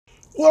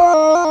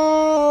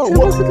Whoa!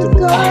 Welcome to my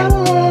God.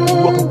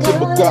 Welcome to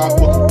my God.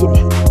 Welcome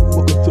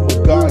to my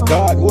God.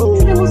 God. Whoa!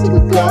 Welcome to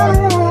my God.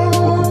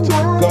 Welcome to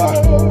my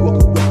God.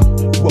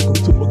 Welcome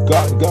to my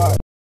God. God.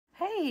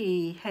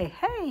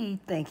 Hey,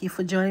 thank you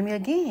for joining me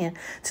again.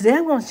 Today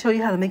I'm going to show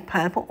you how to make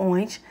pineapple,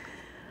 orange,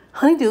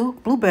 honeydew,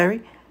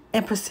 blueberry,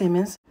 and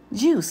persimmons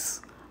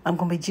juice. I'm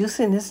going to be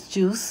juicing this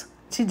juice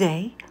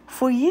today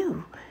for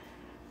you.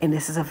 And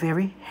this is a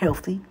very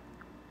healthy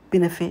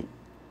benefit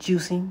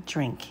juicing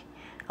drink.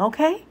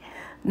 Okay?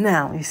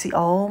 Now, you see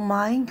all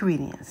my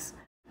ingredients.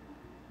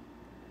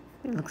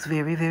 It looks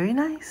very, very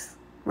nice,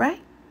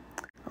 right?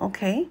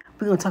 Okay,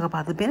 we're going to talk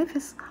about the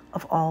benefits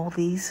of all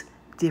these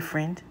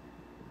different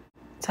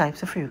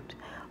types of fruit.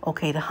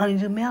 Okay, the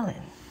honeydew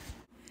melon.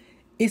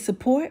 It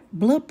supports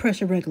blood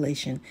pressure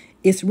regulation.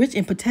 It's rich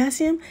in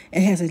potassium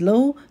and has a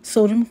low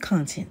sodium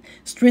content.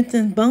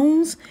 Strengthens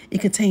bones.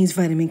 It contains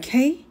vitamin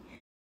K.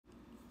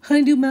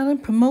 Honeydew melon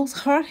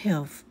promotes heart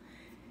health.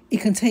 It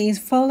contains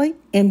folate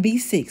and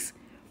B6.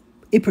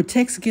 It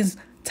protects against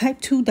type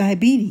 2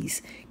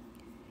 diabetes.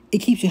 It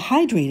keeps you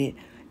hydrated.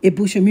 It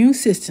boosts your immune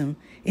system.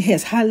 It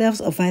has high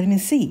levels of vitamin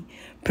C.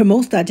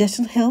 Promotes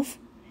digestion health.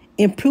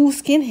 Improves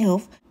skin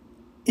health.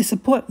 It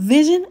supports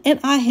vision and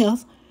eye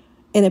health.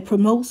 And it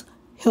promotes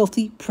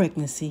healthy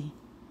pregnancy.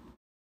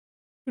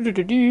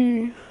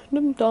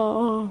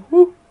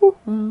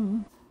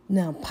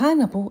 Now,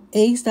 pineapple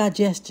aids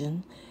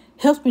digestion,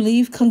 helps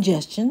relieve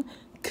congestion,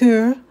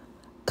 cure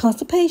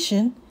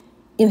constipation,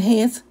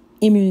 enhance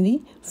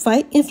immunity,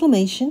 fight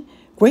inflammation,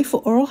 great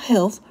for oral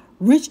health,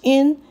 rich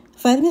in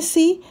vitamin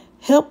C,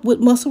 help with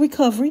muscle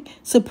recovery,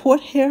 support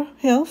hair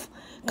health,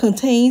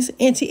 contains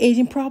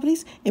anti-aging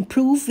properties,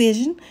 improve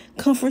vision,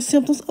 comfort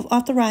symptoms of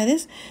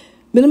arthritis,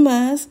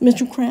 minimize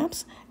menstrual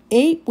cramps,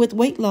 aid with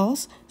weight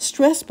loss,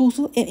 stress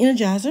booster and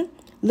energizer,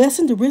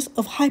 lessen the risk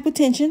of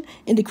hypertension,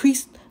 and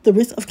decrease the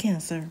risk of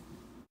cancer.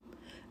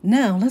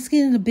 Now, let's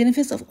get into the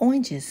benefits of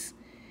oranges.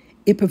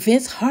 It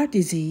prevents heart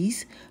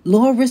disease,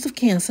 lower risk of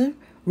cancer,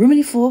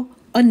 remedy for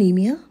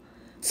anemia,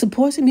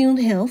 supports immune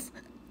health,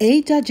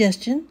 aids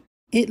digestion.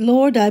 It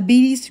lowers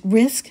diabetes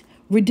risk,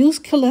 reduce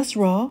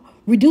cholesterol,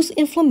 reduce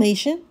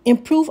inflammation,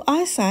 improve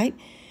eyesight,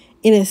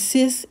 and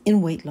assists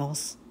in weight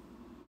loss.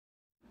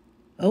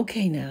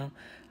 Okay, now,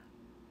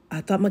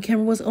 I thought my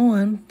camera was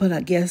on, but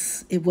I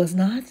guess it was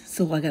not,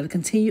 so I got to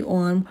continue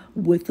on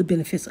with the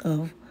benefits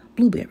of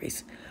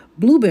blueberries.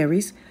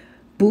 Blueberries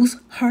boost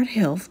heart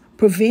health,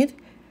 prevent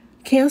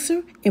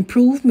cancer,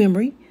 improve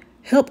memory,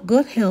 help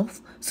gut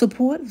health,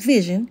 support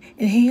vision,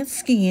 enhance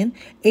skin,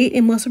 aid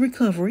in muscle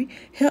recovery,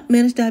 help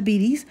manage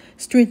diabetes,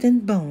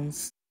 strengthen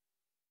bones.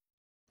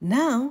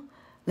 Now,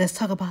 let's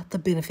talk about the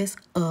benefits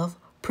of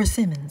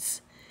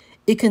persimmons.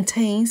 It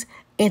contains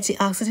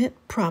antioxidant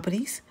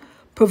properties,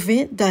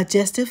 prevent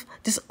digestive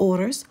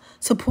disorders,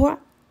 support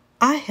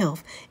eye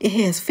health. It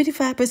has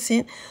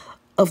 55%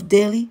 of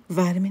daily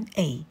vitamin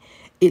A.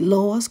 It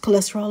lowers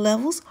cholesterol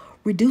levels,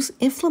 reduces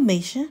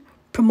inflammation,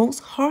 promotes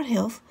heart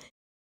health.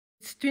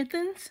 It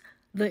strengthens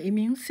the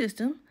immune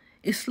system.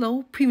 It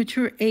slows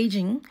premature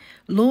aging,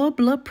 lower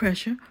blood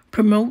pressure,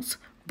 promotes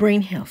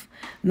brain health.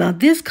 Now,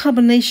 this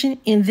combination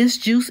in this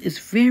juice is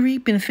very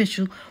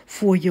beneficial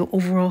for your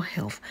overall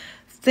health.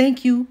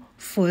 Thank you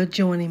for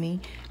joining me,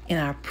 and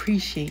I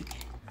appreciate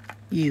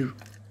you.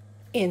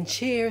 And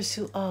cheers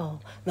to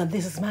all. Now,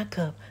 this is my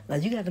cup. Now,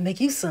 you got to make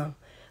you some.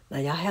 Now,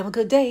 y'all have a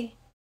good day.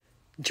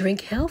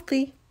 Drink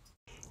healthy.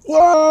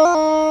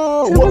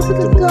 Whoa! Welcome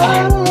to my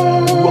God.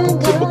 Welcome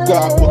to my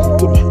God.